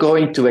when you're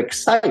going to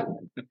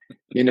excitement,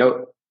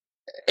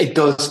 it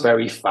goes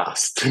very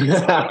fast.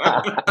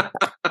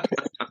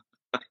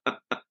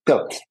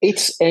 So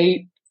it's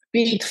a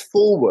feed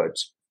forward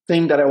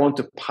thing that I want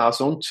to pass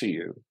on to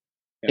you,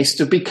 is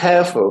to be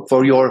careful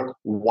for your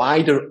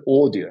wider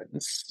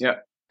audience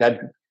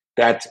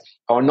that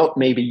are not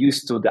maybe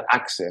used to the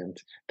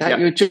accent, that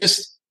you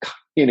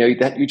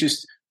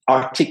just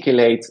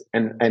articulate,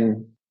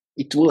 and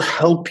it will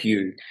help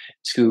you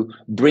to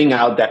bring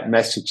out that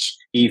message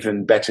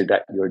even better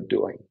that you're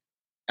doing.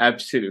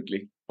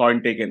 Absolutely.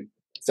 Point taken.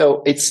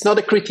 So it's not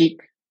a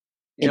critique.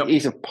 It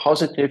is a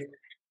positive,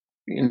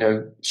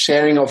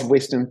 sharing of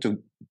wisdom to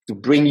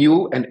bring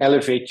you and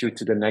elevate you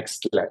to the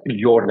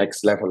your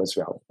next level as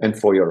well, and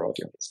for your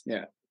audience.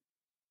 Yeah.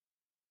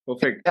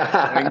 Perfect.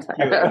 Thank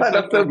you.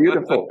 That's so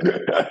beautiful.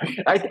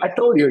 I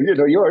told you,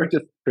 you're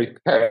just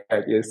prepared.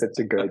 You're such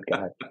a great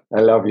guy.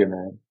 I love you,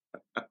 man.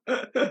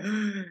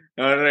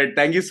 All right.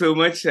 Thank you so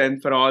much,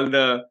 and for all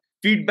the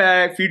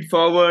feedback, feed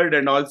forward,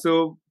 and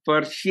also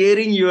for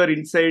sharing your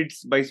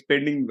insights by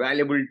spending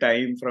valuable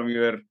time from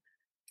your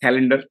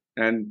calendar.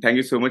 And thank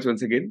you so much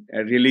once again. I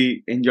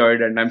really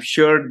enjoyed, and I'm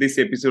sure this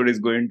episode is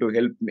going to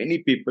help many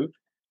people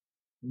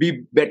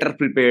be better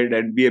prepared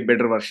and be a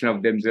better version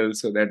of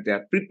themselves, so that they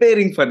are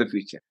preparing for the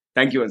future.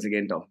 Thank you once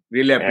again, Tom.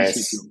 Really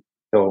appreciate you.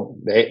 So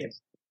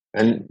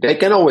they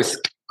can always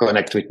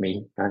connect with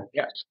me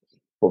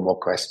for more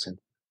questions.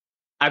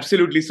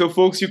 Absolutely. So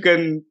folks, you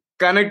can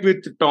connect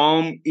with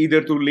Tom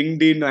either through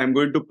LinkedIn. I'm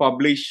going to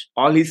publish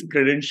all his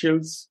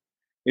credentials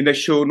in the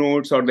show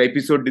notes or the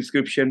episode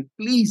description.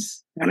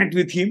 Please connect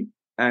with him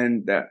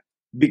and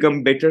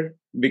become better,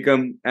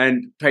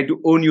 and try to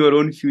own your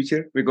own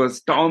future,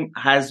 because Tom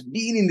has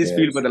been in this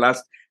field for the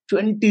last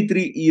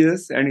 23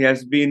 years, and he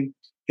has been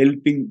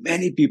helping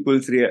many people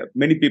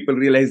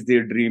realize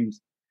their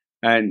dreams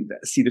and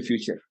see the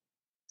future.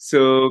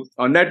 So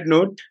on that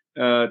note,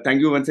 thank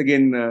you once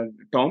again,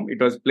 Tom.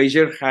 It was a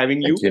pleasure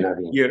having you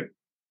here.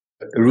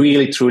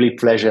 Really, truly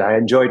pleasure. I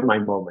enjoyed my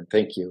moment.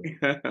 Thank you.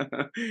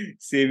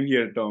 Same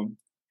here, Tom.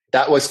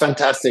 That was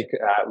fantastic.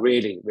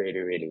 Really, really,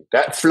 really.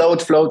 That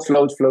flowed.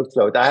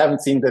 I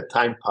haven't seen the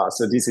time pass.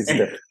 So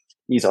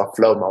these are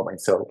flow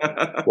moments. So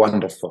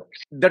wonderful.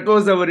 That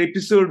was our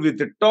episode with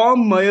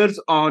Tom Meyers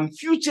on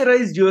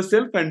Futurize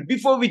Yourself. And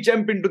before we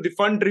jump into the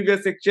fun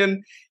trivia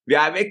section, we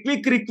have a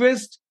quick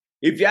request.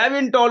 If you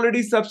haven't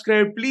already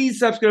subscribed, please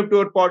subscribe to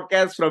our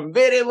podcast from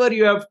wherever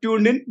you have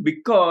tuned in,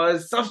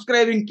 because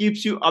subscribing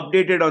keeps you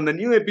updated on the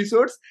new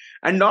episodes.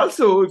 And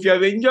also, if you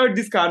have enjoyed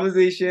this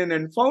conversation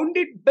and found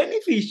it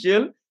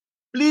beneficial,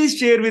 please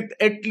share with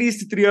at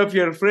least 3 of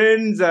your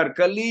friends or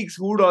colleagues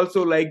who would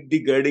also like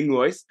the Guiding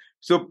Voice.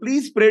 So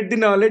please spread the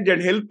knowledge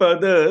and help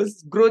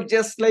others grow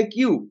just like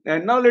you.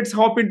 And now let's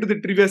hop into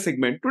the trivia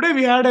segment. Today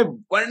we had a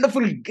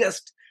wonderful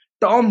guest,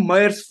 Tom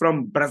Meyers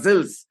from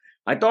Brussels.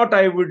 I thought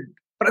I would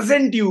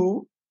present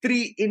you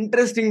three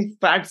interesting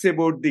facts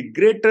about the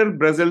Greater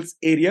Brussels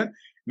area,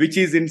 which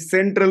is in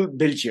central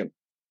Belgium.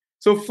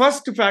 So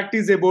first fact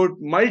is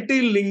about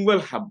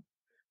multilingual hub.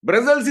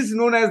 Brussels is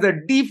known as the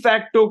de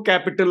facto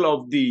capital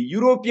of the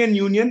European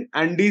Union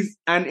and is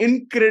an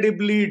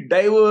incredibly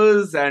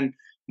diverse and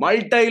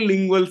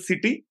multilingual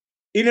city.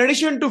 In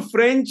addition to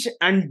French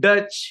and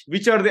Dutch,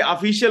 which are the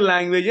official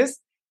languages,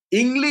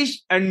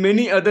 English and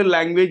many other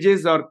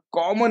languages are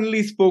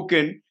commonly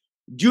spoken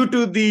due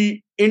to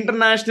the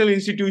international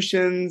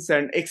institutions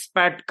and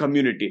expat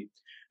community.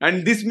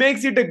 And this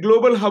makes it a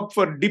global hub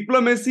for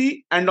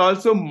diplomacy and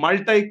also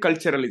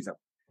multiculturalism.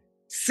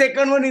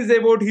 Second one is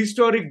about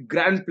historic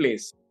Grand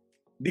Place.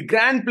 The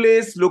Grand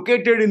Place,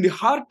 located in the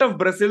heart of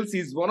Brussels,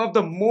 is one of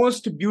the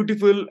most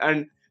beautiful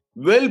and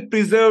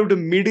well-preserved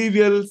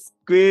medieval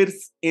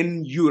squares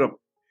in Europe.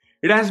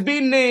 It has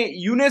been a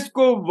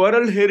UNESCO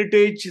World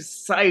Heritage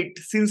Site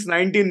since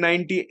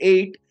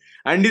 1998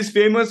 and is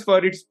famous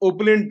for its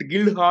opulent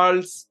guild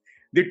halls,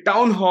 the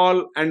town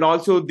hall, and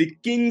also the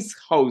King's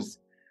House.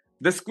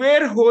 The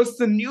square hosts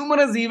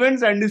numerous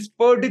events and is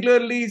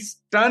particularly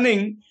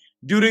stunning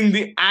during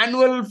the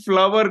annual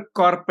flower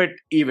carpet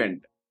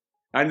event.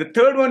 And the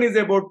third one is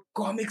about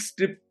comic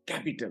strip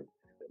capital.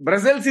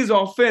 Brussels is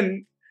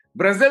often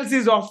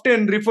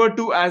referred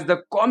to as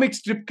the comic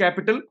strip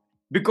capital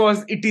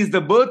because it is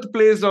the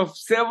birthplace of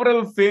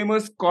several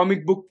famous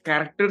comic book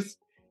characters,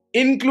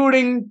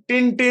 including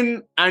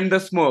Tintin and the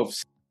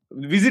Smurfs.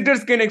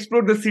 Visitors can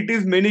explore the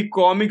city's many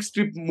comic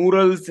strip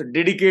murals,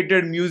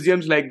 dedicated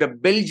museums like the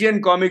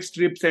Belgian Comic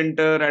Strip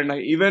Center, and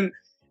even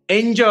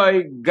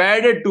enjoy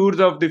guided tours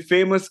of the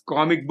famous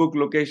comic book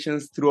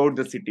locations throughout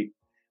the city.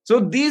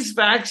 So these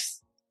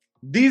facts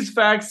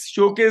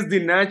showcase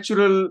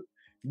the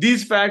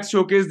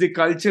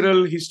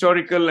cultural,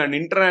 historical, and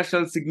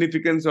international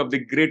significance of the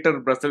Greater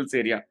Brussels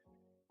area.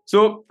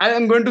 So I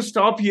am going to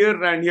stop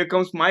here, and here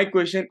comes my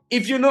question.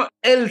 If you know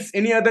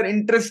any other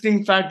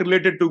interesting fact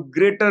related to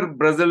Greater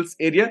Brussels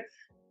area,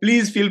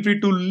 please feel free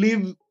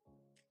to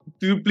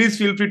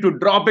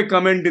drop a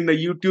comment in the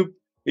YouTube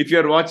if you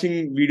are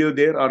watching video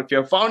there, or if you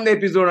have found the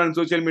episode on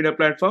social media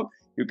platform,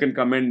 you can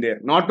comment there.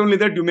 Not only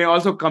that, you may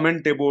also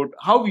comment about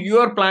how you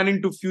are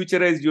planning to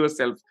futurize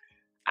yourself.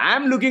 I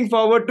am looking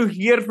forward to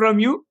hear from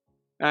you.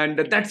 And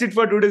that's it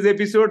for today's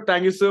episode.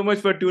 Thank you so much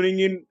for tuning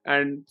in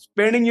and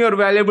spending your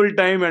valuable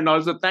time. And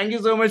also thank you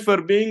so much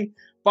for being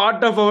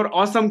part of our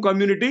awesome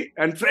community.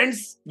 And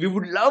friends, we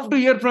would love to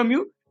hear from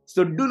you.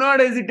 So do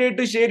not hesitate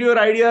to share your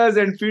ideas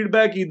and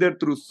feedback either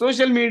through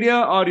social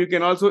media, or you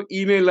can also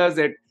email us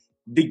at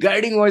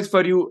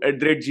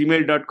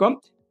theguidingvoiceforyou@gmail.com.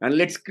 And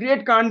let's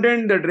create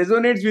content that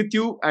resonates with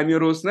you. I'm your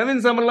host, Navin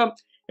Samala,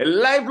 a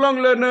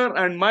lifelong learner,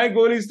 and my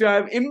goal is to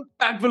have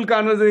impactful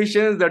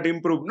conversations that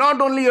improve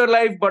not only your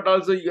life but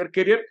also your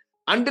career.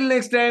 Until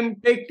next time,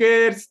 take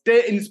care,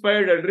 stay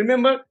inspired, and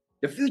remember,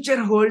 the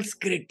future holds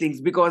great things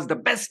because the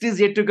best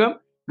is yet to come.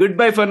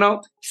 Goodbye for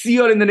now. See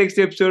you all in the next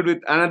episode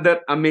with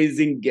another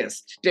amazing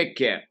guest. Take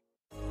care.